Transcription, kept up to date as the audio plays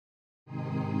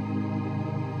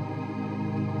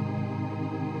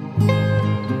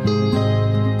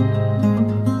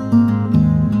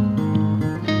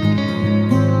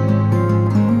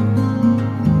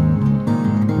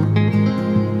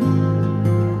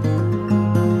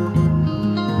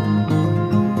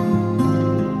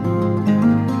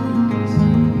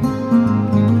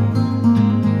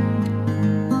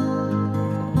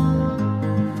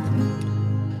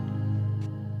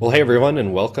Well, hey everyone,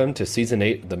 and welcome to Season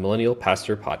 8 of the Millennial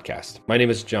Pastor Podcast. My name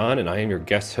is John, and I am your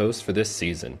guest host for this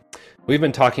season. We've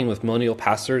been talking with millennial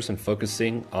pastors and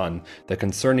focusing on the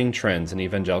concerning trends in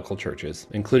evangelical churches,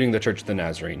 including the Church of the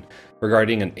Nazarene,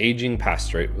 regarding an aging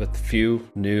pastorate with few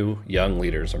new young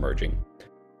leaders emerging.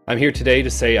 I'm here today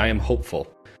to say I am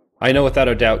hopeful. I know without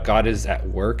a doubt God is at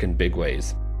work in big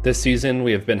ways. This season,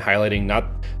 we have been highlighting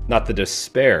not the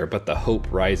despair, but the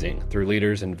hope rising through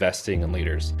leaders investing in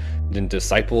leaders, and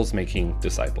disciples making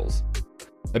disciples.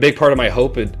 A big part of my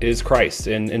hope is Christ,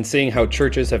 and seeing how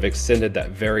churches have extended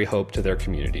that very hope to their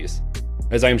communities.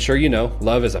 As I'm sure you know,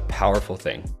 love is a powerful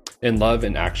thing, and love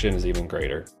in action is even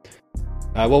greater.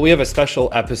 Well, we have a special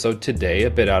episode today, a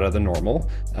bit out of the normal.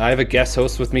 I have a guest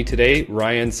host with me today,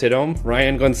 Ryan Sidhom.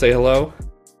 Ryan, go and say hello.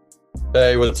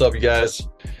 Hey, what's up, you guys?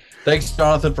 Thanks,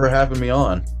 Jonathan, for having me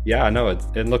on. Yeah, no,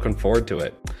 and looking forward to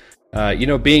it.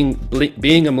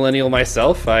 Being a millennial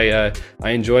myself, I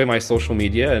enjoy my social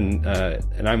media, and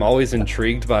I'm always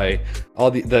intrigued by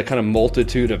all the kind of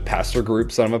multitude of pastor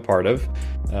groups I'm a part of.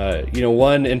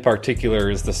 One in particular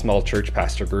is the Small Church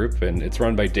Pastor Group, and it's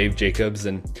run by Dave Jacobs.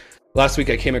 And last week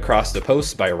I came across a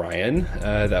post by Ryan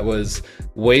that was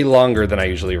way longer than I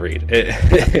usually read.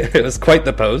 It was quite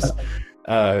the post.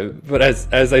 But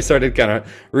as I started kind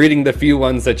of reading the few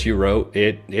ones that you wrote,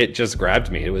 it just grabbed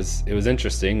me. It was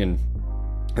interesting, and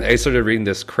I started reading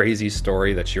this crazy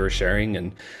story that you were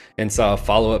sharing, and saw a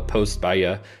follow-up post by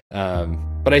you.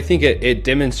 But I think it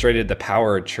demonstrated the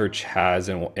power a church has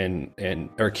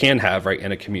and or can have, right,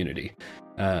 in a community.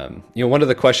 One of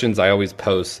the questions I always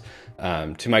pose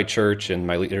to my church and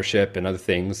my leadership and other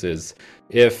things is,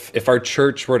 if our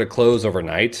church were to close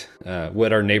overnight,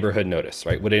 would our neighborhood notice,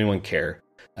 right? Would anyone care?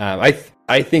 I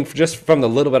think just from the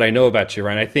little bit I know about you,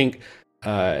 Ryan, I think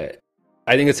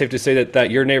it's safe to say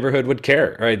that your neighborhood would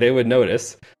care, right? They would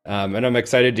notice, and I'm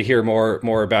excited to hear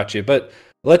more about you. But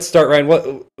let's start,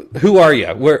 Ryan. Who are you?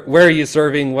 Where are you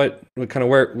serving?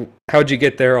 How'd you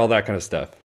get there? All that kind of stuff.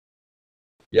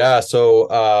 Yeah, so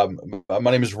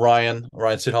my name is Ryan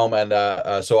Sidhom,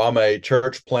 and so I'm a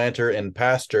church planter and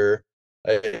pastor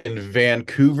in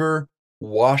Vancouver,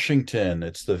 Washington.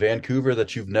 It's the Vancouver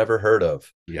that you've never heard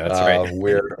of. Yeah, that's right.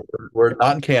 We're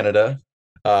not in Canada.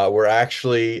 We're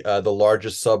actually the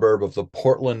largest suburb of the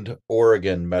Portland,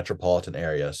 Oregon metropolitan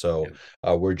area. So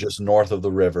we're just north of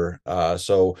the river.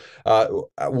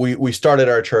 We started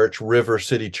our church, River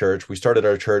City Church. We started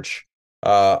our church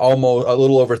almost a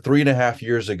little over 3.5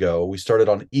 years ago. We started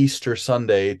on Easter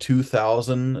Sunday,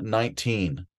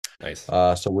 2019. Nice.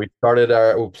 So we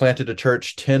planted a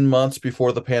church 10 months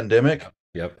before the pandemic.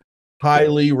 Yep.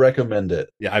 Highly recommend it.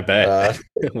 Yeah, I bet.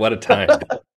 What a time.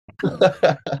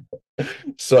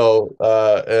 So,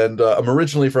 I'm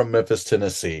originally from Memphis,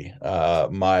 Tennessee.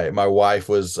 My wife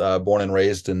was born and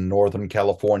raised in Northern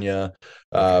California,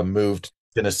 moved to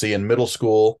Tennessee in middle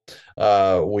school.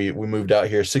 We moved out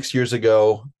here 6 years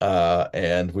ago,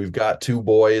 and we've got 2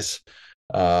 boys,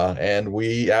 and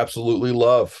we absolutely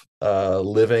love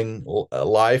living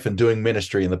life and doing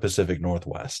ministry in the Pacific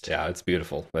Northwest. Yeah, it's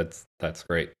beautiful. That's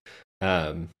great.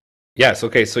 Yes.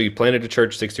 Okay. So you planted a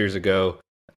church 6 years ago.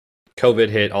 COVID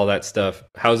hit, all that stuff.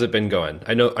 How's it been going?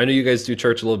 I know you guys do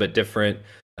church a little bit different.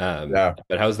 But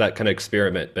how's that kind of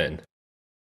experiment been?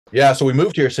 Yeah, so we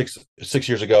moved here six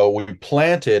years ago. We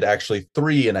planted actually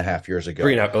 3.5 years ago.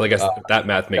 3.5. Well, I guess that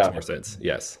math makes more sense.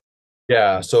 Yes.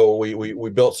 Yeah, so we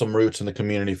built some roots in the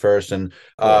community first, and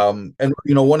Cool.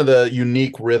 one of the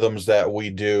unique rhythms that we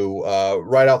do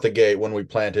right out the gate when we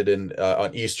planted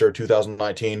on Easter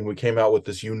 2019, we came out with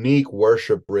this unique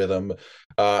worship rhythm.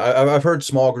 I've heard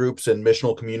small groups and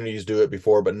missional communities do it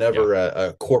before, but never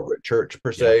a corporate church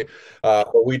per se.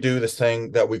 But we do this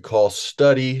thing that we call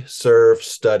study, serve,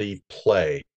 study,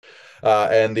 play.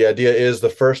 And the idea is the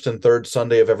first and third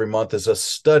Sunday of every month is a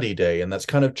study day. And that's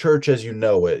kind of church as you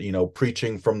know it,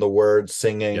 preaching from the word,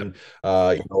 singing,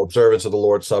 observance of the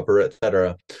Lord's Supper,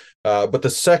 etc. But the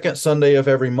second Sunday of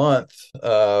every month,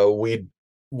 we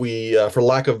for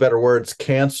lack of better words,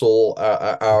 cancel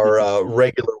our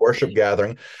regular worship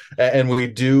gathering, and we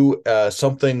do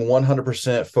something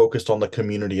 100% focused on the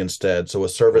community instead. So a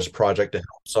service Cool. project to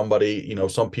help somebody,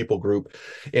 some people group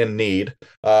in need.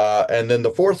 And then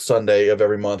the fourth Sunday of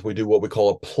every month, we do what we call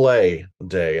a play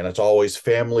day, and it's always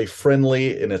family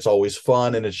friendly and it's always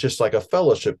fun, and it's just like a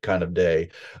fellowship kind of day.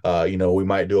 We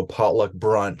might do a potluck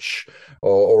brunch,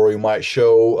 or we might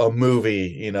show a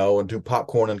movie, and do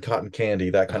popcorn and cotton candy,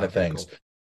 that kind of Okay, things.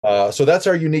 cool. So that's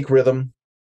our unique rhythm.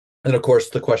 And of course,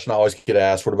 the question I always get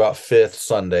asked: what about fifth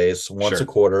Sundays? Once a Sure.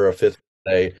 quarter, a fifth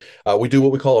Sunday, we do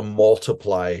what we call a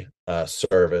multiply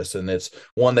service, and it's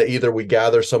one that either we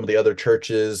gather some of the other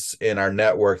churches in our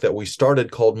network that we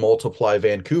started called Multiply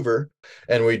Vancouver,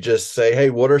 and we just say, "Hey,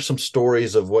 what are some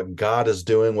stories of what God is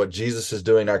doing, what Jesus is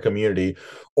doing in our community?"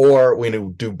 Or we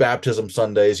do baptism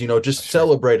Sundays, just Sure.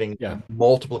 celebrating Yeah.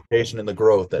 multiplication and the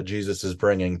growth that Jesus is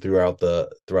bringing throughout the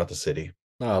city.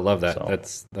 Oh, I love that.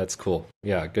 So. That's cool.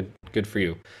 Yeah, good for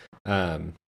you.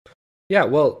 Um, yeah,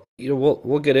 well,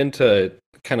 we'll get into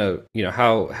kind of,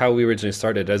 how we originally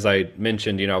started. As I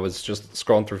mentioned, I was just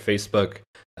scrolling through Facebook,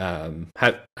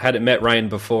 hadn't met Ryan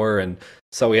before, and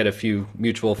so we had a few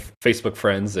mutual Facebook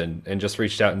friends, and just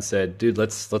reached out and said, dude,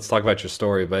 let's talk about your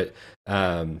story. But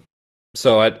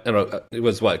so I don't know, it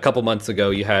was a couple months ago.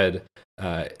 You had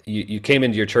you came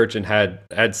into your church and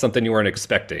had something you weren't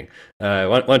expecting.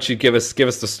 Why don't you give us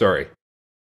the story?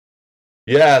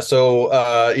 Yeah,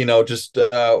 so just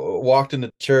walked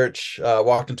into church,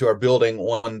 walked into our building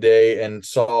one day and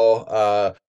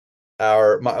saw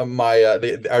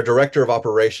our director of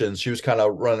operations. She was kind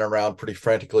of running around pretty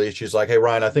frantically. She's like, "Hey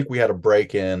Ryan, I think we had a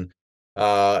break in."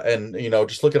 And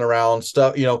just looking around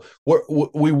stuff,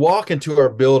 we walk into our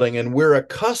building and we're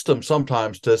accustomed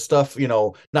sometimes to stuff,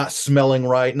 not smelling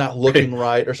right, not looking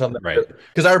right or something, Right.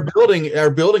 because our building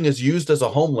is used as a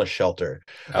homeless shelter.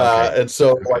 Okay. And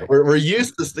so like Okay. we're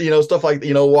used to, stuff like,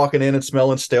 walking in and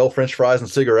smelling stale French fries and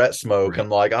cigarette smoke. Right. I'm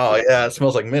like, oh yeah, it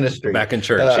smells like We're ministry. back in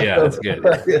church. uh, Yeah, that's good.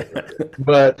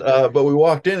 but we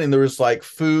walked in and there was like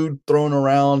food thrown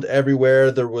around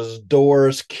everywhere. There was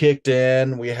doors kicked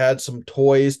in. We had some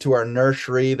toys to our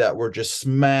nursery that were just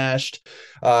smashed.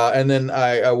 And then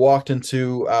I walked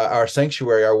into our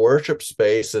sanctuary, our worship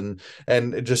space, and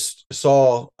just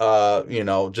saw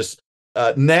just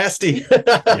nasty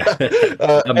Yeah.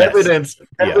 A mess.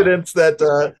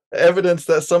 Yeah. evidence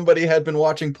that somebody had been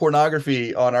watching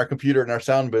pornography on our computer in our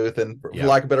sound booth, and for Yeah.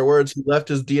 lack of better words, he left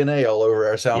his DNA all over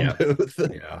our sound Yeah. booth.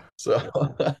 Yeah. So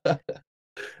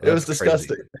it was That's crazy.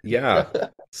 disgusting. Yeah.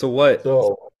 So what,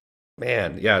 So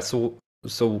man, yeah. So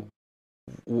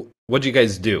what'd you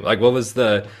guys do? Like, what was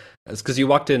the, it's because you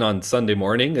walked in on Sunday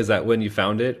morning. Is that when you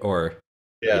found it? Or,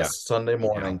 yeah. yes, Sunday Yeah,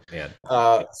 morning. man.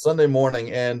 Sunday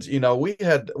morning, and we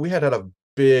had a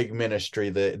big ministry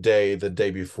the day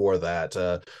before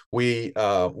that. We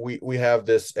have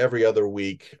this every other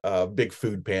week big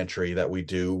food pantry that we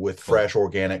do with Cool. fresh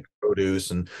organic produce,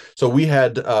 and so we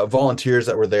had volunteers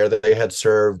that were there. That they had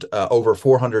served over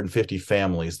 450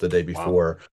 families the day Wow.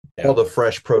 before, all Yeah. the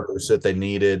fresh produce that they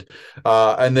needed.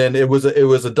 And then it was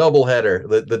a double header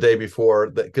the day before,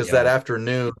 because that Yeah.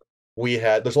 afternoon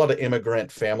there's a lot of immigrant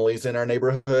families in our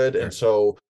neighborhood, and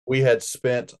Sure. so we had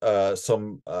spent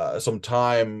some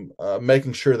time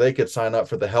making sure they could sign up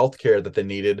for the health care that they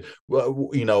needed,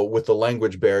 with the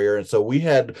language barrier. And so we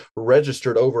had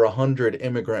registered over 100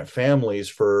 immigrant families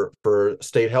for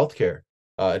state health care,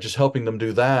 just helping them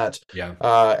do that. Yeah.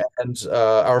 And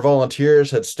our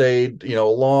volunteers had stayed, a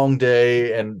long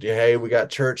day, and hey, we got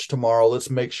church tomorrow.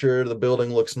 Let's make sure the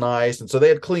building looks nice. And so they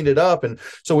had cleaned it up. And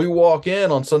so we walk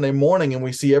in on Sunday morning and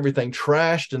we see everything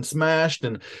trashed and smashed.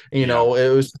 And, Yeah. it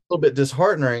was a little bit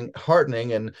disheartening.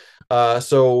 And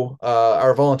so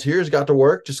our volunteers got to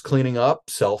work just cleaning up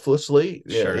selflessly,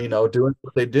 Sure. doing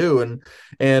what they do.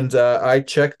 And I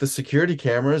checked the security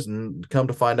cameras and come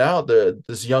to find out that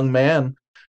this young man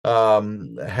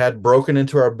had broken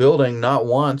into our building not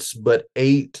once but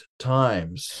 8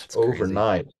 times That's crazy.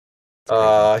 overnight.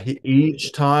 That's crazy.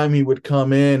 Each time he would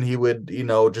come in, he would,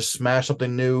 just smash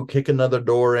something new, kick another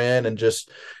door in, and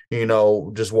just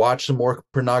watch some more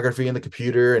pornography in the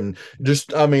computer. And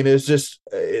just, I mean, it's just,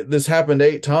 this happened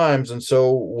 8 times. And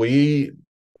so we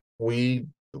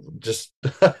just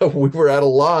we were at a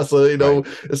loss. So, Right.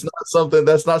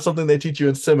 that's not something they teach you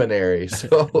in seminary.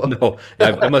 So, No,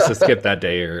 I must have skipped that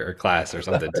day or class or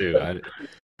something too.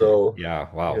 so Yeah.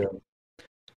 Wow. yeah.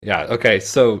 Yeah. Okay.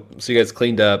 So you guys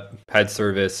cleaned up, had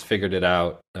service, figured it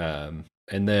out, and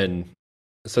then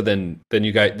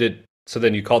you guys did. So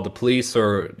then you called the police,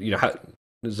 or how?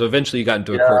 So eventually you got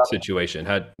into a Yeah. court situation.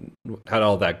 How'd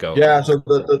all that go? Yeah, so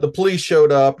the police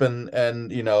showed up, and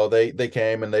they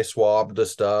came and they swabbed the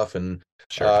stuff, and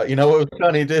Sure. it was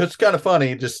funny. It was kind of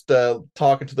funny just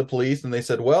talking to the police, and they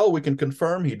said, "Well, we can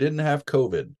confirm he didn't have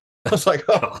COVID." I was like,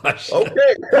 "Oh, Gosh.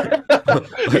 okay."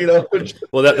 you know,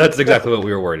 Well, that's exactly what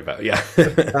we were worried about. Yeah.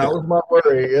 That was my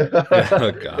worry. Yeah. Oh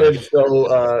And gosh.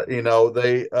 so,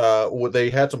 they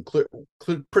had some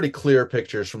pretty clear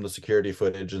pictures from the security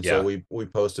footage, and so Yeah. we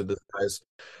posted this guy's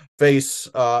face.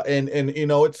 And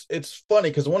it's funny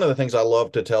because one of the things I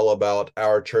love to tell about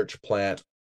our church plant,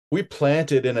 we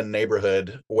planted in a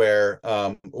neighborhood where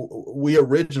we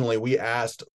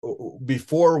asked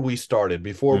before we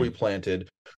Mm, planted,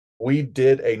 we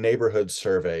did a neighborhood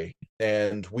survey,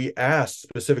 and we asked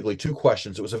specifically two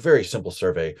questions. It was a very simple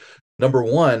survey. Number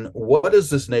one, what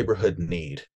does this neighborhood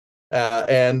need?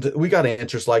 And we got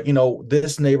answers like,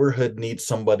 this neighborhood needs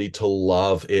somebody to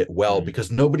love it well mm, because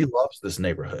nobody loves this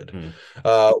neighborhood. mm.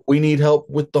 We need help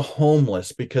with the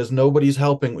homeless because nobody's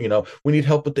helping. We need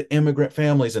help with the immigrant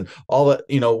families and all that.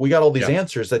 We got all these Yeah.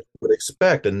 answers that you would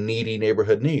expect a needy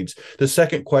neighborhood needs. The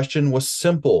second question was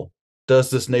simple. Does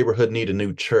this neighborhood need a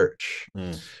new church?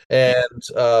 Mm.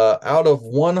 And out of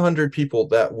 100 people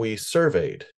that we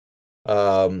surveyed,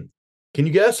 um, can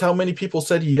you guess how many people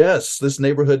said yes, this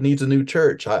neighborhood needs a new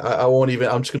church? I won't even,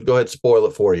 I'm just going to go ahead and spoil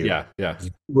it for you. Yeah. Yeah.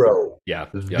 Zero. Yeah.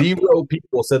 Yep. Zero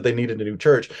people said they needed a new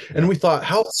church. And Yeah. we thought,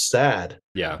 how sad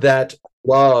Yeah. that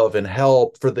love and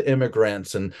help for the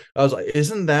immigrants. And I was like,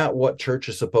 isn't that what church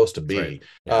is supposed to That's right. be?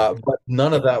 Yeah. But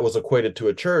none of that was equated to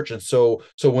a church. And so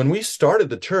when we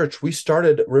started the church, we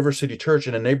started River City Church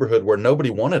in a neighborhood where nobody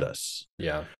wanted us.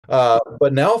 Yeah.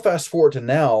 But now, fast forward to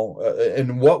now,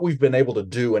 and what we've been able to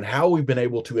do and how we've been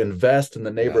able to invest in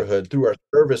the Yeah. neighborhood through our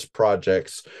service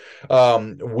projects.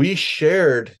 We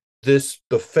shared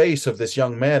the face of this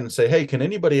young man and say, hey, can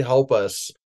anybody help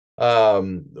us?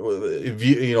 Help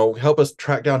us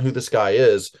track down who this guy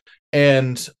is.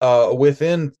 And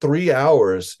within 3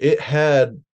 hours, it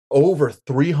had over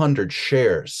 300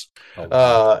 shares. Oh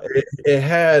wow. It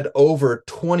had over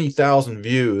 20,000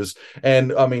 views.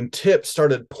 And I mean, tips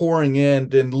started pouring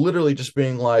in and literally just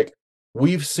being like,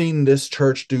 we've seen this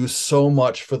church do so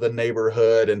much for the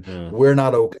neighborhood, and Mm. we're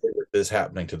not okay with this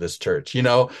happening to this church, And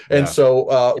Yeah.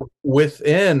 so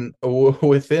within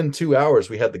 2 hours,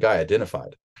 we had the guy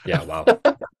identified. Yeah. Wow.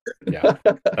 Yeah.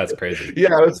 That's crazy.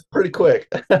 Yeah, it was pretty quick.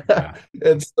 Yeah.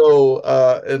 And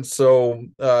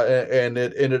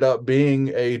it ended up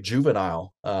being a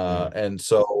juvenile. Mm. And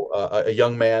so a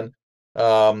young man,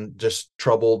 just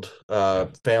troubled Yeah.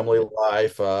 family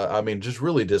life. I mean, just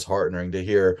really disheartening to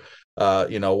hear,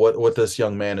 what this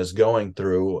young man is going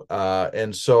through.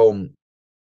 And so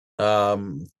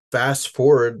fast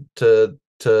forward to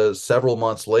several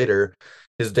months later,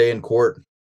 his day in court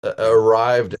Yeah.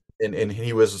 arrived, and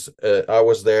he was I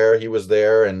was there, he was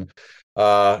there, and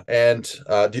would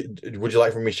you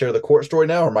like for me to share the court story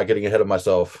now, or am I getting ahead of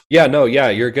myself? Yeah, no, yeah,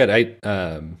 you're good.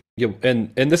 And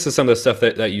this is some of the stuff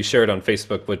that you shared on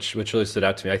Facebook, which really stood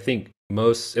out to me. I think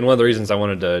and one of the reasons I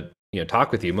wanted to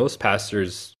talk with you, most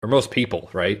pastors or most people,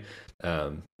 right?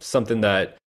 Something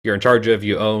that you're in charge of,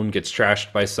 you own, gets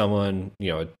trashed by someone,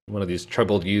 one of these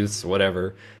troubled youths,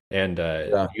 whatever, and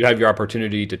Yeah. you have your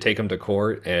opportunity to take them to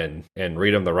court and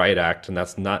read them the right act, and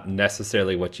that's not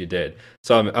necessarily what you did.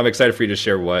 So I'm excited for you to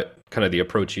share what kind of the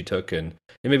approach you took, and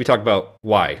maybe talk about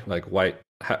why,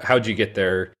 how'd you get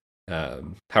there?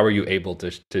 How were you able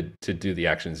to do the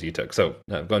actions you took? So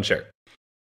go and share.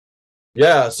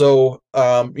 Yeah, so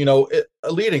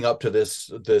leading up to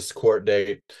this court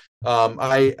date,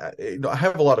 I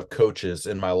have a lot of coaches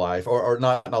in my life, or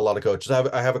not a lot of coaches.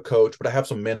 I have a coach, but I have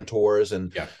some mentors,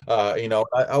 and Yeah.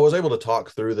 I was able to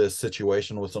talk through this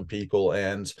situation with some people,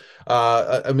 and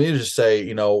I mean to just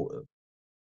say,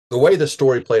 the way the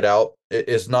story played out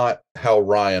is not how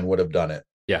Ryan would have done it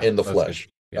Yeah, in the that's good. flesh.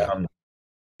 Yeah.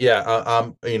 Yeah,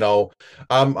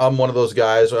 I'm one of those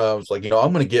guys. I was like, I'm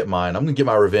going to get mine. I'm going to get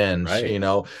my revenge. Right.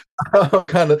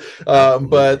 Kind of. Absolutely.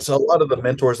 But a lot of the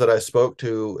mentors that I spoke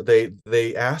to,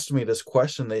 they asked me this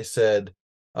question. They said,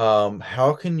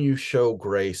 "How can you show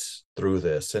grace through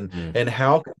this, and Mm,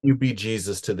 how can you be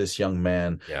Jesus to this young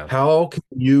man? yeah. How can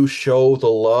you show the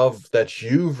love that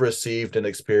you've received and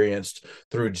experienced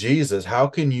through Jesus? How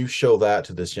can you show that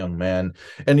to this young man?"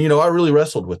 And I really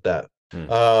wrestled with that.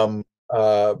 Mm,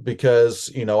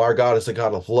 Because our God is a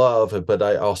God of love, but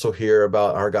I also hear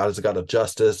about our God is a God of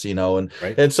justice, and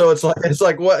right. so it's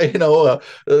like what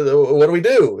what do we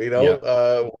do?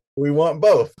 Yeah. We want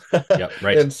both. Yeah.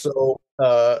 Right. And so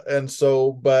I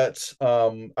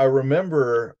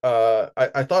remember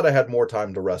I thought I had more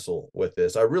time to wrestle with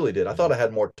this. I really did. I thought Mhm. I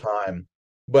had more time,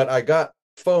 but I got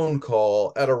phone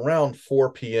call at around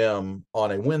 4 p.m.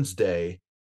 on a Wednesday.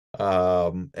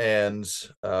 And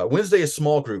Wednesday is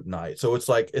small group night. So it's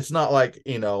like it's not like,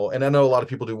 and I know a lot of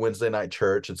people do Wednesday night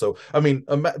church. And so I mean,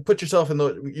 put yourself in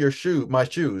my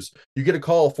shoes. You get a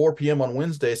call 4 p.m. on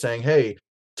Wednesday saying, "Hey,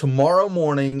 tomorrow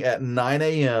morning at 9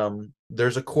 a.m.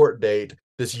 there's a court date.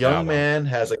 This Yeah, young well, man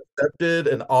has accepted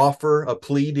an offer, a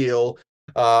plea deal.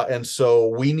 And so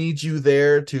we need you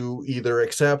there to either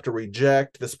accept or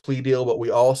reject this plea deal. But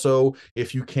we also,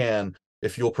 if you can,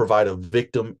 if you'll provide a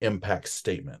victim impact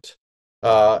statement."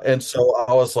 wow. And so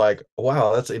I was like,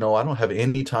 wow, I don't have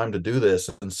any time to do this.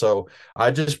 And so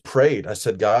I just prayed. I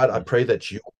said, God, I Mhm. pray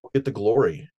that you get the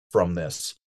glory from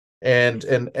this. And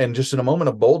just in a moment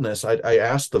of boldness, I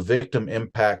asked the victim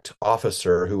impact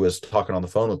officer who was talking on the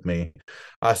phone with me.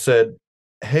 I said,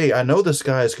 "Hey, I know this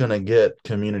guy is going to get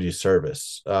community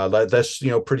service. That's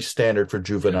pretty standard for Yeah.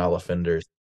 juvenile offenders.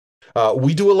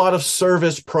 We do a lot of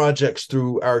service projects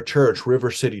through our church,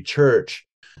 River City Church.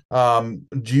 Do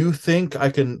you think I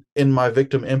can, in my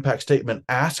victim impact statement,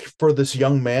 ask for this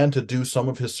young man to do some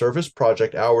of his service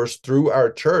project hours through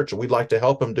our church? We'd like to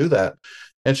help him do that."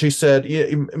 And she said, "Yeah,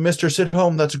 Mr.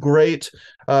 Sidhom, that's great.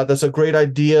 That's a great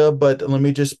idea, but let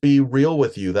me just be real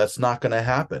with you. That's not going to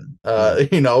happen.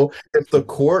 Mm. If the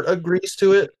court agrees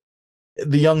to it,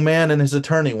 the young man and his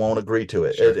attorney won't agree to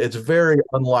it. Sure. It's very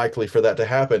unlikely for that to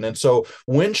happen." And so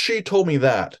when she told me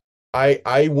that,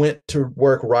 I went to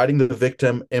work writing the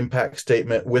victim impact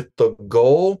statement with the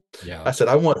goal. Yeah. I said,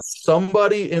 I want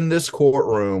somebody in this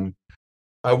courtroom,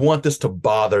 I want this to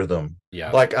bother them.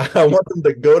 Yeah. Like I want them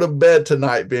to go to bed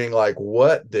tonight being like,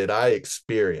 "What did I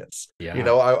experience?" Yeah.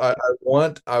 I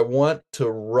want to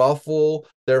ruffle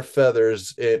their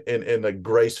feathers in a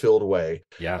grace-filled way.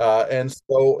 Yeah. And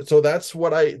so that's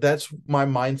my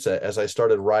mindset as I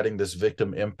started writing this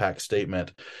victim impact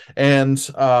statement. And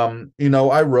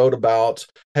I wrote about,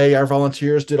 hey, our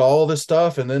volunteers did all this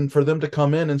stuff, and then for them to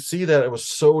come in and see that, it was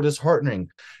so disheartening.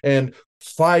 And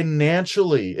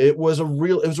financially, it was a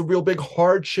real big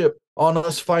hardship on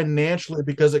us financially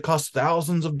because it cost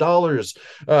thousands of dollars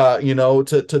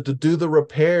to do the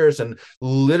repairs. And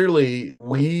literally,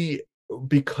 we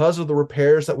because of the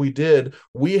repairs that we did,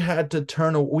 we had to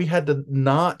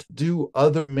not do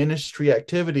other ministry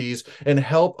activities and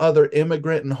help other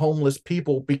immigrant and homeless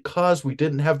people because we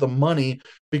didn't have the money,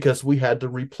 because we had to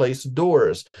replace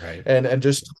doors. Right. And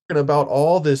just talking about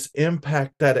all this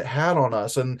impact that it had on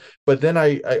us. And but then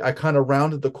I kind of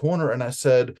rounded the corner and I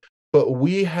said, but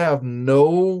we have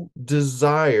no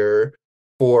desire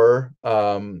for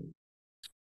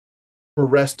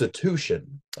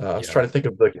restitution. I was Yeah. trying to think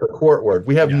of the court word.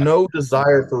 We have Yeah. no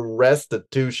desire for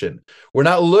restitution. We're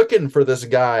not looking for this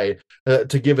guy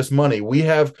to give us money. We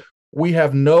have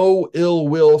no ill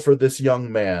will for this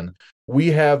young man.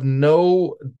 We have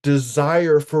no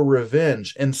desire for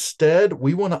revenge. Instead,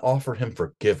 we want to offer him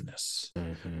forgiveness.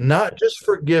 Hmm. Not just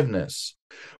forgiveness,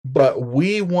 but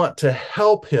we want to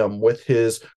help him with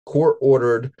his court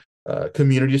ordered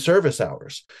community service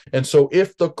hours. And so,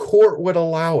 if the court would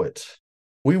allow it,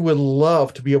 we would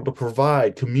love to be able to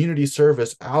provide community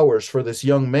service hours for this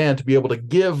young man to be able to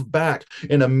give back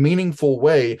in a meaningful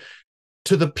way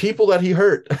to the people that he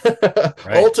hurt.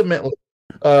 Right. Ultimately,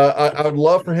 I would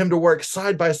love for him to work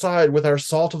side by side with our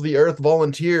Salt of the Earth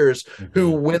volunteers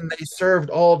who, Hmm. when they served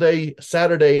all day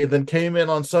Saturday and then came in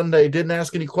on Sunday, didn't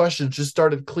ask any questions, just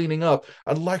started cleaning up.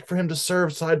 I'd like for him to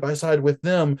serve side by side with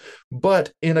them,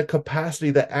 but in a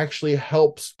capacity that actually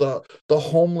helps the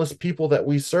homeless people that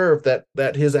we serve,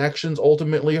 that his actions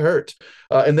ultimately hurt,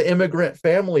 and the immigrant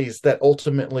families that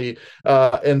ultimately.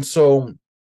 And so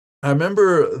I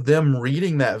remember them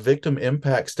reading that victim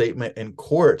impact statement in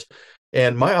court,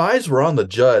 and my eyes were on the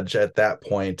judge at that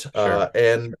point. Sure.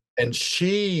 And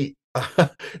she,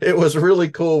 it was really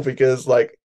cool because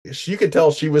like you could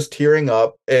tell she was tearing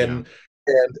up, Yeah.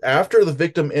 and after the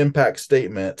victim impact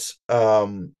statement,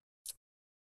 there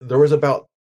was about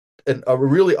a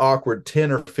really awkward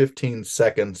 10 or 15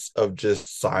 seconds of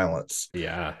just silence.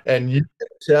 Yeah. And you could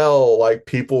tell like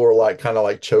people were like kind of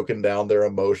like choking down their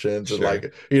emotions, and Sure.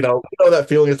 like that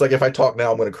feeling. It's like, if I talk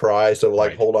now I'm going to cry, so like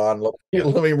Right. hold on, let, Yep.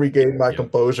 let me regain my Yep.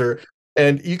 composure.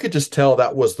 And you could just tell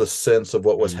that was the sense of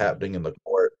what was Mm. happening in the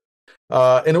court.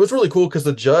 And it was really cool because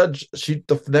the judge,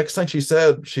 the next thing she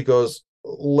said, she goes,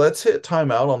 "Let's hit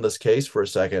timeout on this case for a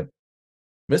second.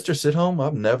 Mr. Sidhom,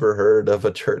 I've never heard of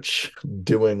a church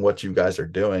doing what you guys are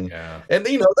doing." Yeah. And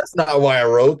that's not why I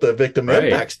wrote the victim Right.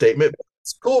 impact statement.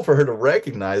 it's cool for her to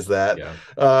recognize that. Yeah.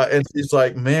 And she's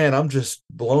like, man, I'm just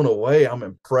blown away. I'm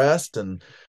impressed. And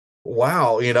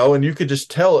wow, and you could just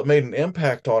tell it made an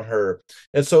impact on her.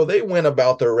 And so they went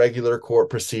about their regular court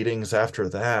proceedings after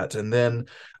that. And then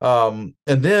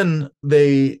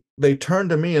they turned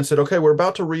to me and said, okay, we're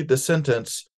about to read the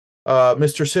sentence.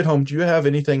 Mr. Sidhom, do you have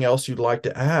anything else you'd like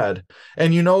to add?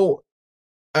 And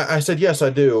I said, yes,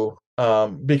 I do.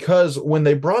 Because when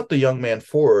they brought the young man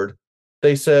forward,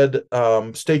 they said,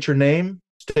 state your name,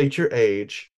 state your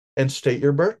age, and state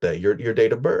your birthday, your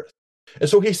date of birth. And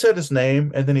so he said his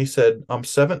name, and then he said, I'm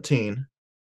 17,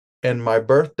 and my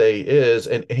birthday is,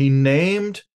 and he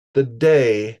named the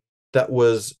day that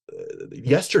was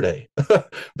yesterday,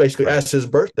 basically, Right. as his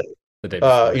birthday. The day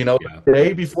before. Yeah. The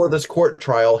day before this court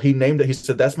trial, he named it. He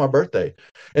said, that's my birthday.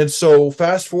 And so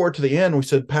fast forward to the end, we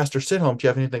said, Pastor Sidholm, do you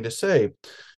have anything to say?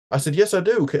 I said, yes, I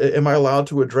do. Am I allowed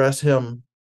to address him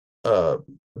uh,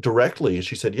 directly? And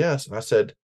she said, yes. And I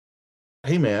said,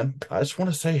 hey, man, I just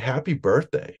want to say happy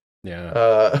birthday. Yeah.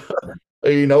 Uh,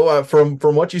 from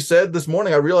what you said this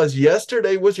morning, I realized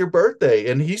yesterday was your birthday,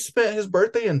 and he spent his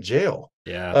birthday in jail.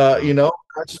 Yeah.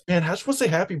 I just want to say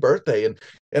happy birthday,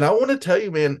 and I want to tell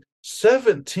you, man,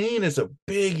 17 is a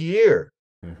big year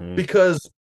Hmm. because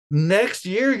next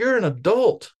year you're an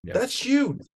adult. Yep. That's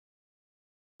huge.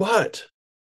 But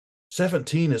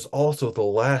 17 is also the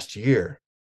last year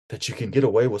that you can get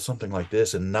away with something like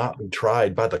this and not be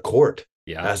tried by the court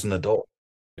Yeah. as an adult.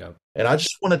 Yep. And I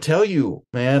just want to tell you,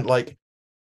 man, like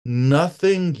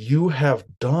nothing you have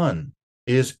done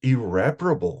is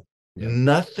irreparable. Yep.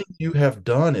 Nothing you have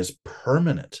done is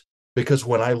permanent. Because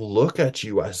when I look at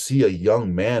you, I see a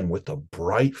young man with a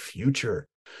bright future.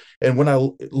 And when I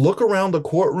look around the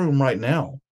courtroom right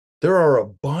now, there are a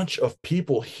bunch of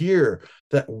people here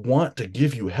that want to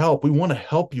give you help. We want to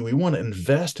help you. We want to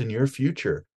invest in your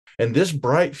future. And this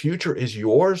bright future is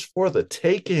yours for the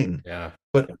taking, Yeah.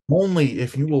 but only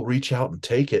if you will reach out and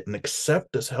take it and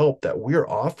accept this help that we're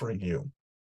offering you.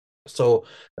 So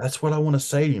that's what I want to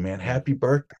say to you, man. Yeah. Happy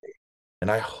birthday. And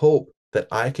I hope that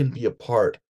I can be a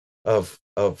part of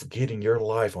getting your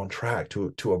life on track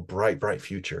to a bright, bright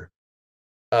future.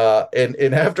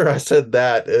 And after I said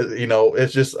that,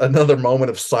 it's just another moment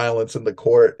of silence in the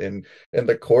court, and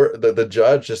the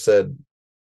judge just said,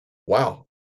 "Wow,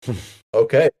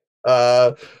 okay."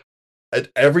 Uh,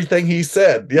 Everything he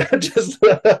said, yeah,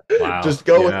 Wow. just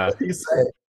go with Yeah. what he said.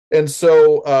 And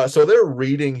so they're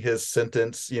reading his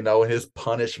sentence, and his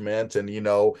punishment, and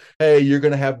hey, you're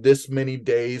gonna have this many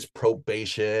days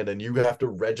probation, and you have to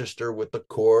register with the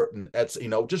court, and that's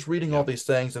just reading all Yep. these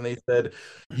things. And they said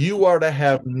you are to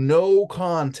have no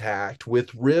contact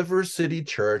with River City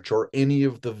Church or any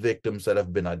of the victims that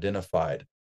have been identified.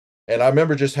 And I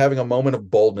remember just having a moment of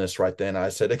boldness right then. I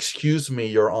said, "Excuse me,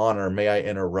 Your Honor, may I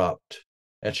interrupt?"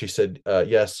 And she said,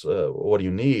 "Yes, what do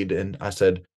you need?" And I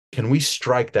said, "Can we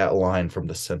strike that line from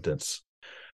the sentence?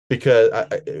 Because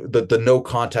the no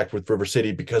contact with River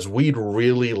City, because we'd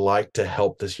really like to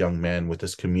help this young man with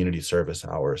his community service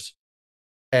hours."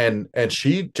 And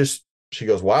she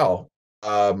goes, "Wow.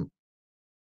 Um,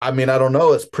 I mean, I don't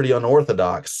know. It's pretty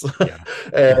unorthodox." Yeah.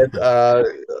 and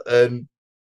and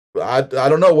I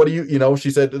don't know. What do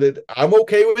she said that I'm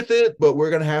okay with it, but we're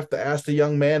going to have to ask the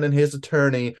young man and his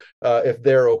attorney if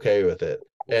they're okay with it.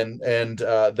 And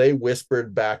they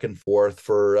whispered back and forth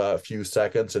for a few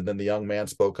seconds. And then the young man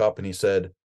spoke up and he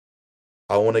said,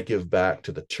 "I want to give back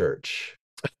to the church."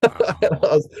 and,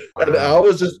 Wow. I Wow.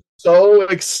 was just so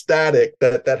ecstatic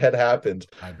that that had happened.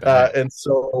 I bet. And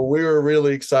so we were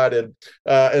really excited.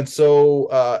 And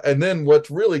then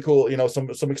what's really cool,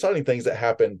 some exciting things that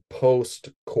happened post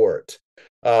court.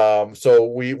 So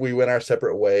we went our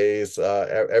separate ways.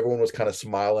 Everyone was kind of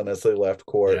smiling as they left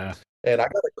court. Yeah. And I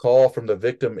got a call from the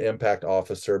victim impact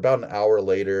officer about an hour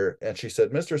later, and she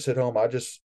said, "Mr. Sidholm,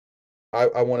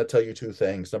 I want to tell you two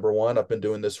things. Number one, I've been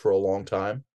doing this for a long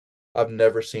time. I've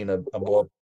never seen a more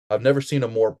I've never seen a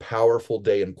more powerful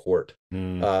day in court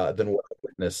Mm. than what I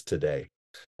witnessed today."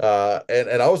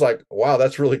 And I was like, "Wow,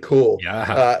 that's really cool."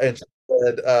 Yeah. And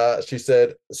she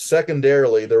said,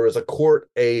 secondarily, there was a court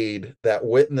aide that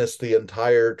witnessed the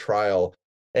entire trial,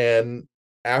 and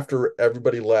after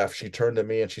everybody left, she turned to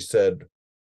me and she said,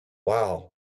 "Wow,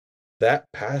 that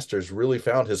pastor's really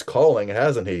found his calling,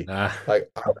 hasn't he? Ah,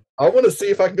 Like, I want to see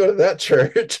if I can go to that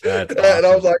church." that's And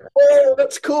I was awesome. like, "Oh,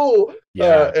 that's cool."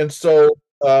 Yeah.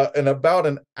 And about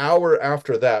an hour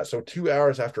after that, so 2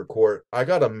 hours after court, I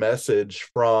got a message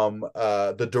from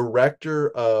the director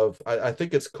of, I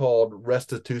think it's called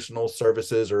restitutional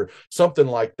services or something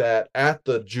like that, at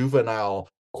the juvenile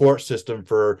court system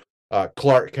for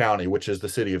Clark County, which is the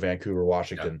city of Vancouver, Yeah.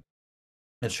 Washington.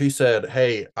 and she said,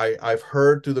 "Hey, I've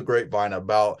heard through the grapevine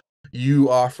about you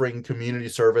offering community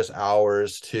service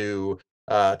hours to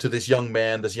this young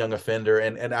man, this young offender,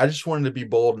 and I just wanted to be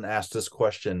bold and ask this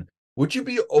question: would you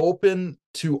be open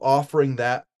to offering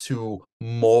that to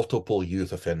multiple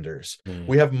youth offenders? Mm.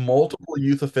 We have multiple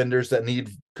youth offenders that need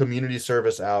community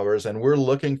service hours, and we're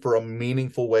looking for a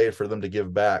meaningful way for them to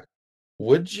give back.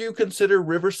 Would you consider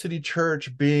River City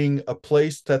Church being a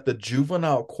place that the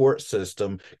juvenile court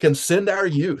system can send our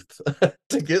youth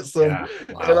to get some?" Yeah.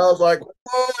 And I Wow. was like,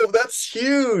 "Whoa, that's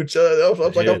huge!" I was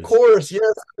It like, "Of is. course, yes,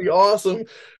 that'd be awesome."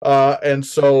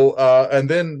 And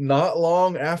then not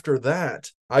long after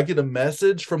that, I get a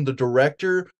message from the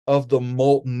director of the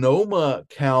Multnomah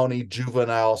County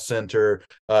Juvenile Center,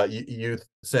 Youth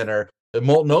Center.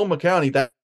 Multnomah County,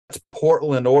 that's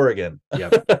Portland, Oregon.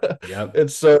 Yep. Yep. And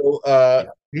so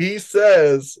he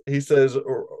says,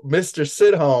 "Mr.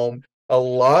 Sidhom, a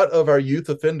lot of our youth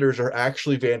offenders are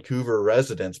actually Vancouver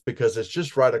residents because it's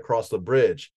just right across the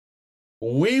bridge.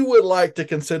 We would like to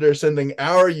consider sending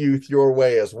our youth your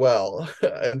way as well."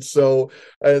 And so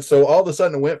all of a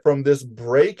sudden it went from this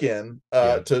break-in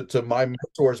Yeah. to my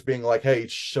mentors being like, "Hey,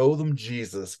 show them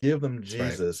Jesus, give them That's right.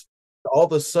 Jesus." All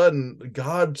of a sudden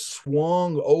God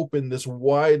swung open this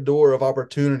wide door of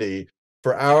opportunity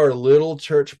for our little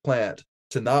church plant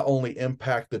to not only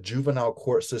impact the juvenile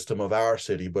court system of our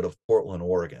city, but of Portland,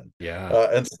 Oregon.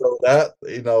 Yeah. And so that,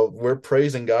 we're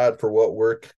praising God for what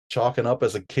we're chalking up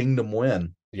as a kingdom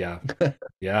win. Yeah.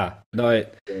 Yeah. No,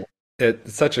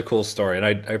 it's such a cool story, and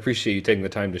I appreciate you taking the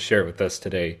time to share it with us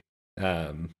today.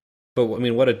 But I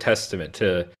mean, what a testament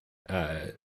to, uh,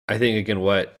 I think again,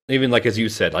 what even like as you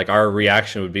said, like our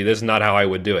reaction would be, this is not how I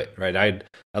would do it, right? I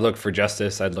look for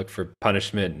justice, I'd look for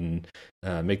punishment,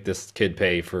 and make this kid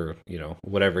pay for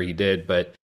whatever he did.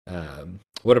 But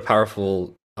what a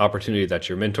powerful opportunity that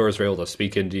your mentors were able to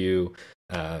speak into you.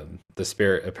 The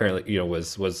Spirit apparently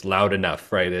was loud enough,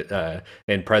 right?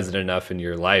 And present enough in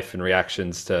your life and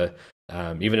reactions to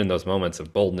even in those moments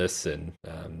of boldness and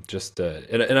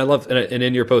and I love and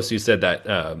in your post you said that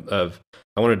of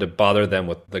I wanted to bother them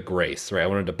with the grace, right? I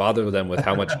wanted to bother them with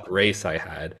how much grace I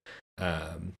had,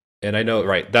 and I know,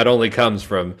 right, that only comes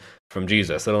from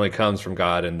Jesus. That only comes from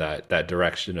God and that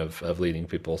direction of leading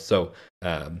people. So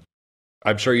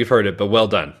I'm sure you've heard it, but well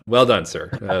done, sir.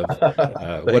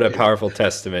 What Thank a you. powerful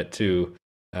testament to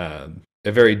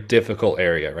a very difficult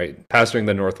area, right? Pastoring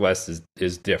the Northwest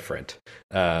is different,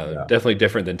 Yeah. definitely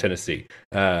different than Tennessee,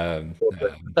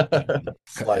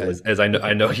 Slightly. as I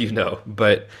know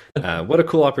But what a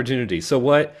cool opportunity! So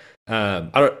what? I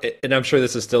don't, and I'm sure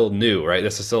this is still new, right?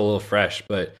 This is still a little fresh,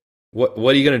 but what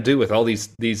are you going to do with all these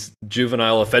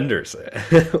juvenile offenders?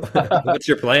 What's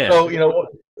your plan? So,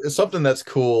 something that's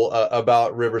cool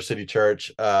about River City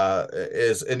Church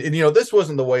is, and this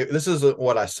wasn't the way, this isn't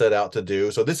what I set out to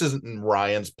do. So this isn't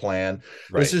Ryan's plan.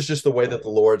 This Right? is just the way that the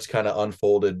Lord's kind of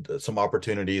unfolded some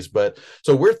opportunities. But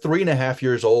so we're 3.5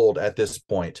 years old at this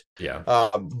point. Yeah.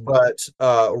 But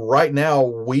right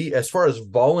now, as far as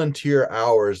volunteer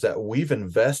hours that we've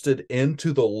invested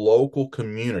into the local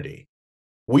community,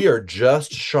 we are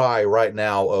just shy right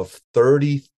now of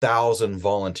 30,000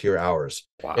 volunteer hours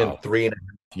in Wow. 3.5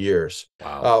 years.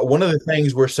 Wow. One of the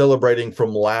things we're celebrating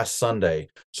from last Sunday.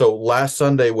 So last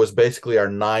Sunday was basically our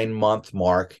 9-month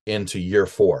mark into year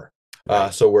 4.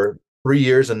 Right. So we're 3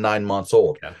 years and 9 months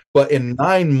old. Yeah. But in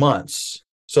 9 months,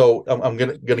 so I'm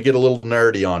gonna get a little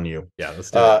nerdy on you. Yeah.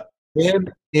 Let's do it. Uh,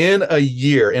 in a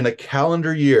year, in a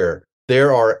calendar year,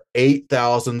 there are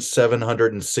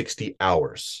 8,760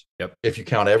 hours Yep. if you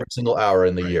count every single hour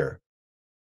in the Right. year.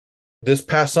 This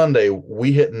past Sunday,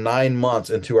 we hit 9 months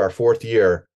into our 4th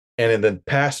year. And in the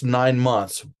past 9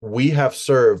 months, we have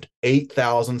served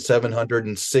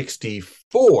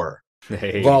 8,764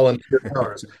 Hey. volunteer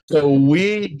hours. So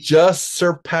we just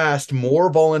surpassed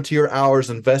more volunteer hours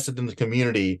invested in the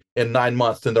community in 9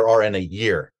 months than there are in a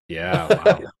year. Yeah.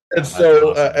 Wow. And Wow,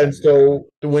 that's so,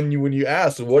 awesome. when you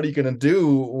ask, what are you going to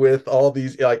do with all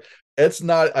these, like, it's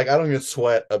not like I don't even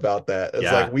sweat about that. It's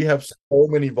like Yeah. we have so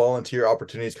many volunteer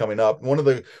opportunities coming up.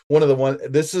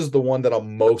 This is the one that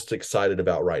I'm most excited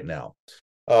about right now.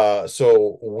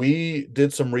 So we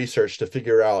did some research to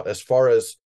figure out, as far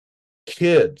as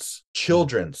Mm.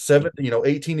 children,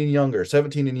 18 and younger,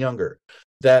 17 and younger,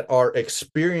 that are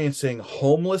experiencing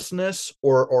homelessness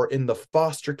or in the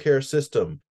foster care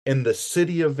system in the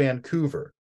city of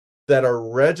Vancouver, that are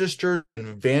registered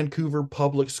in Vancouver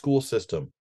public school system.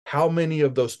 How many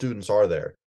of those students are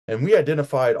there? And we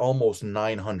identified almost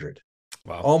 900.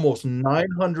 Wow. Almost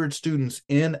 900 students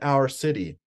in our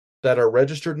city that are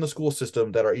registered in the school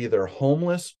system that are either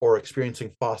homeless or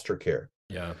experiencing foster care.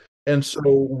 Yeah. And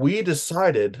so we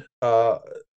decided,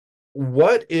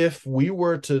 what if we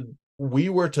were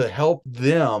to help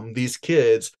them, these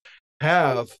kids,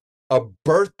 have a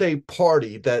birthday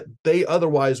party that they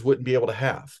otherwise wouldn't be able to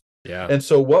have. Yeah. And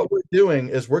so what we're doing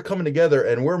is we're coming together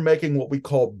and we're making what we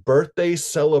call birthday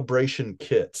celebration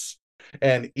kits.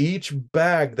 And each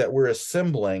bag that we're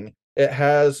assembling, it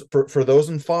has, for those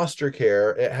in foster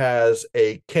care, it has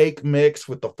a cake mix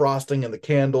with the frosting and the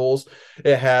candles.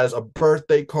 It has a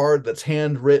birthday card that's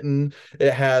handwritten.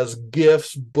 It has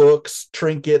gifts, books,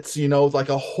 trinkets, like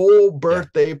a whole Yeah.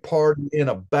 birthday party in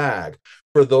a bag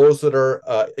for those that are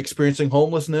experiencing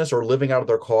homelessness or living out of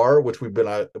their car, which we've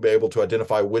been able to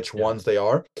identify which Yeah. ones they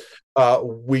are.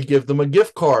 We give them a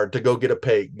gift card to go get a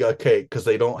cake because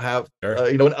they don't have Sure.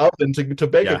 an oven to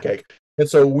bake a Yeah. cake. And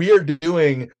so we are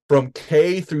doing, from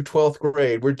K through 12th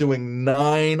grade, we're doing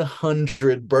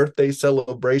 900 birthday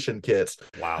celebration kits.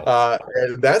 Wow.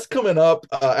 And that's coming up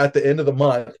at the end of the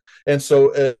month. And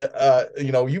so,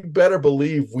 you better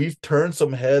believe we've turned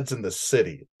some heads in the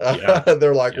city. Yeah.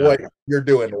 They're like, Yeah. wait, you're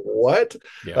doing what?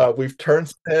 Yeah. We've turned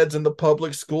some heads in the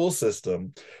public school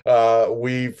system.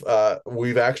 We've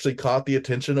actually caught the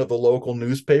attention of the local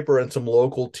newspaper and some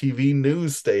local TV news Cool.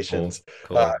 stations.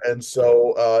 Cool. And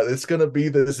so it's going to be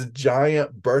this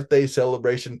giant birthday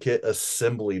celebration kit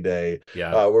assembly day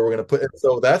Yeah. where we're going to put it.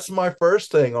 So that's my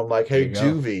first thing. I'm like, There hey, you go.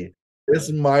 Juvie,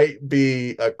 this might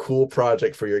be a cool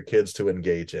project for your kids to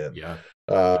engage in. Yeah.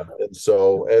 And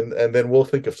so, and then we'll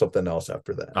think of something else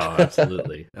after that. Oh,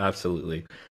 absolutely. Absolutely.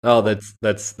 Oh,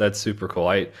 that's super cool.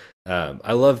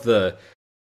 I love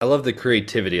the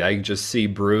creativity. I can just see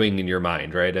brewing in your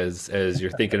mind, right? As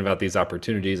you're thinking about these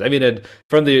opportunities. I mean, and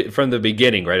from the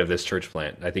beginning, right, of this church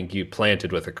plant, I think you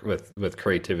planted with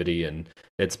creativity, and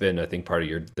it's been, I think, part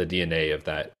of the DNA of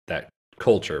that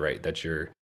culture, right, that you're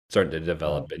starting to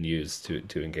develop and use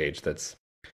to engage. That's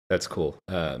cool.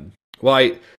 Well,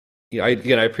 I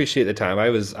appreciate the time. I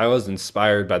was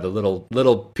inspired by the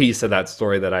little piece of that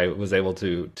story that I was able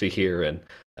to hear,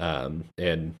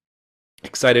 and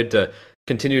excited to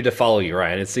continue to follow you,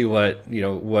 Ryan, and see what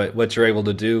you're able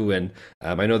to do. And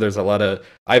I know there's a lot of,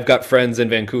 I've got friends in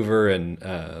Vancouver and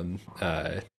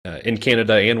in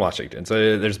Canada and Washington,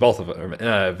 so there's both of them.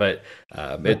 But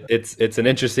it's an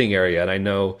interesting area, and I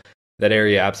know that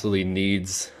area absolutely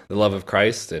needs the love of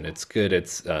Christ, and it's good.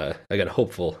 It's again,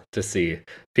 hopeful to see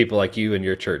people like you and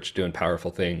your church doing powerful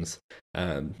things.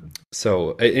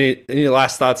 So any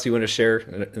last thoughts you want to share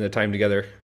in the time together?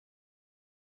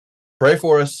 Pray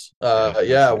for us.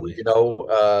 Absolutely.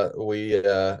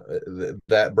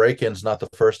 That break-in's not the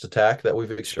first attack that we've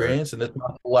Sure. experienced, and it's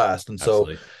not the last. And so,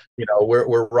 Absolutely.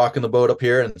 we're rocking the boat up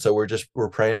here, and so we're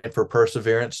praying for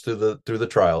perseverance through the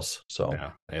trials. So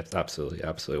Yeah, it's absolutely.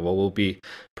 Well, we'll be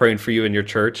praying for you and your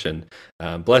church, and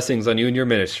blessings on you and your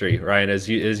ministry, Ryan, as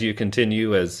you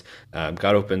continue, as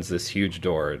God opens this huge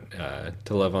door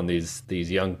to love on these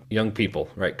young people,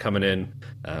 right, coming in,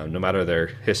 no matter their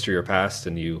history or past,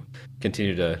 and you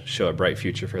continue to show a bright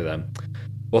future for them.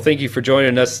 Well, thank you for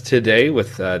joining us today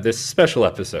with this special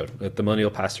episode with the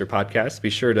Millennial Pastor Podcast. Be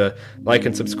sure to like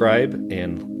and subscribe,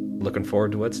 and looking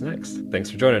forward to what's next. Thanks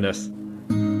for joining us.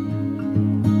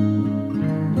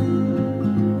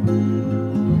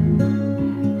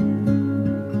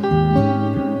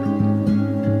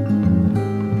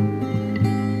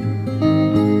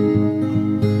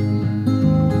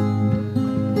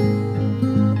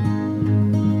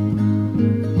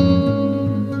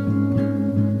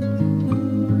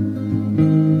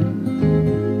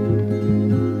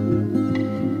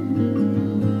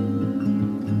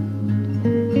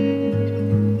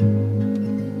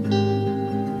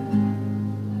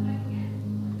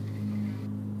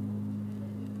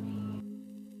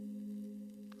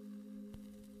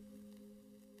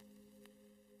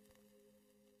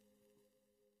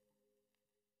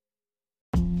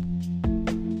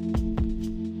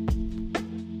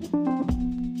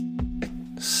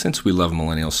 Since we love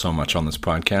millennials so much on this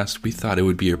podcast, we thought it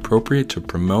would be appropriate to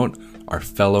promote our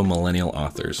fellow millennial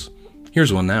authors.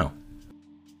 Here's one now.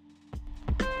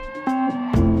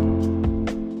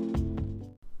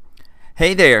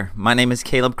 Hey there, my name is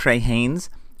Caleb Cray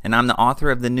Haynes, and I'm the author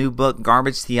of the new book,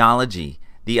 Garbage Theology,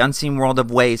 The Unseen World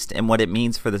of Waste and What It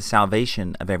Means for the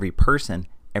Salvation of Every Person,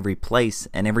 Every Place,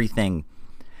 and Everything.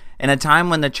 In a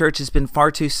time when the church has been far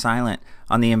too silent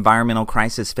on the environmental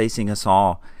crisis facing us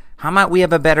all, how might we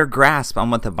have a better grasp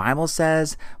on what the Bible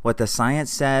says, what the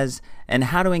science says, and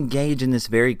how to engage in this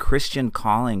very Christian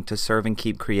calling to serve and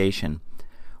keep creation?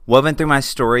 Woven through my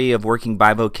story of working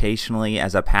bivocationally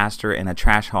as a pastor and a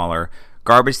trash hauler,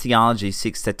 Garbage Theology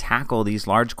seeks to tackle these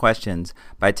large questions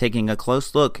by taking a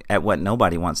close look at what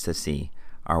nobody wants to see: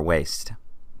 our waste.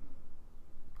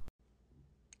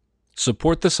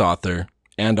 Support this author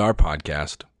and our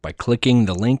podcast by clicking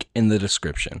the link in the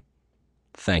description.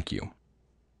 Thank you.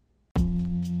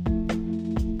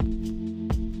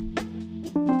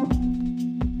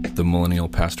 The Millennial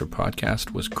Pastor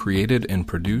Podcast was created and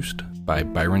produced by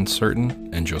Byron Certain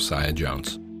and Josiah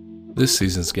Jones. This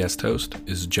season's guest host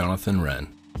is Jonathan Wren.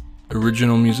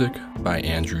 Original music by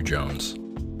Andrew Jones.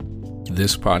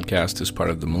 This podcast is part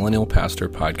of the Millennial Pastor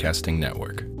Podcasting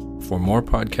Network. For more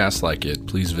podcasts like it,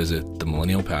 please visit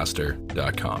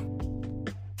themillennialpastor.com.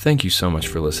 Thank you so much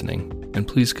for listening, and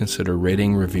please consider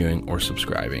rating, reviewing, or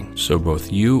subscribing so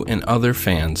both you and other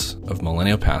fans of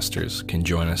Millennial Pastors can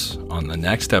join us on the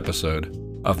next episode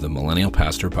of the Millennial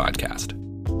Pastor Podcast.